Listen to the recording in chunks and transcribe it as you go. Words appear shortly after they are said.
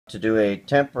to do a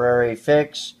temporary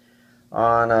fix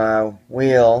on a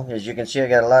wheel. As you can see, I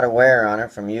got a lot of wear on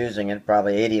it from using it,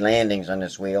 probably 80 landings on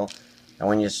this wheel. And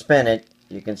when you spin it,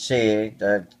 you can see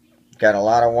that it's got a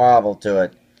lot of wobble to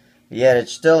it. Yet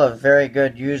it's still a very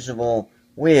good usable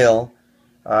wheel,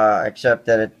 except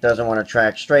that it doesn't want to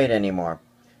track straight anymore.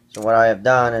 So what I have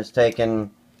done is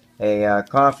taken a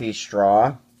coffee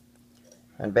straw,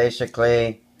 and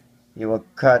basically you will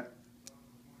cut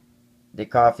the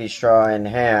coffee straw in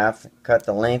half, cut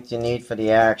the length you need for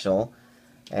the axle,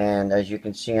 and as you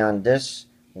can see on this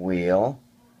wheel,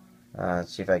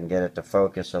 let's see if I can get it to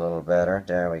focus a little better.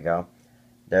 There we go.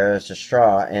 There's a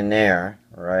straw in there,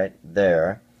 right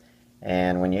there.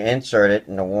 And when you insert it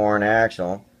in the worn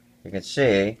axle, you can see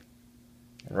it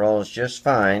rolls just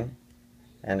fine,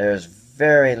 and there's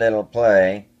very little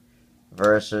play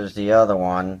versus the other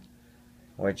one,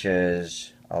 which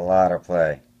is a lot of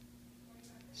play.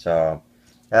 So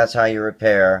that's how you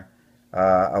repair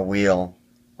a wheel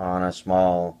on a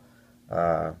small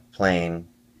plane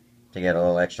to get a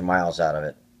little extra miles out of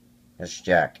it. This is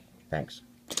Jack. Thanks.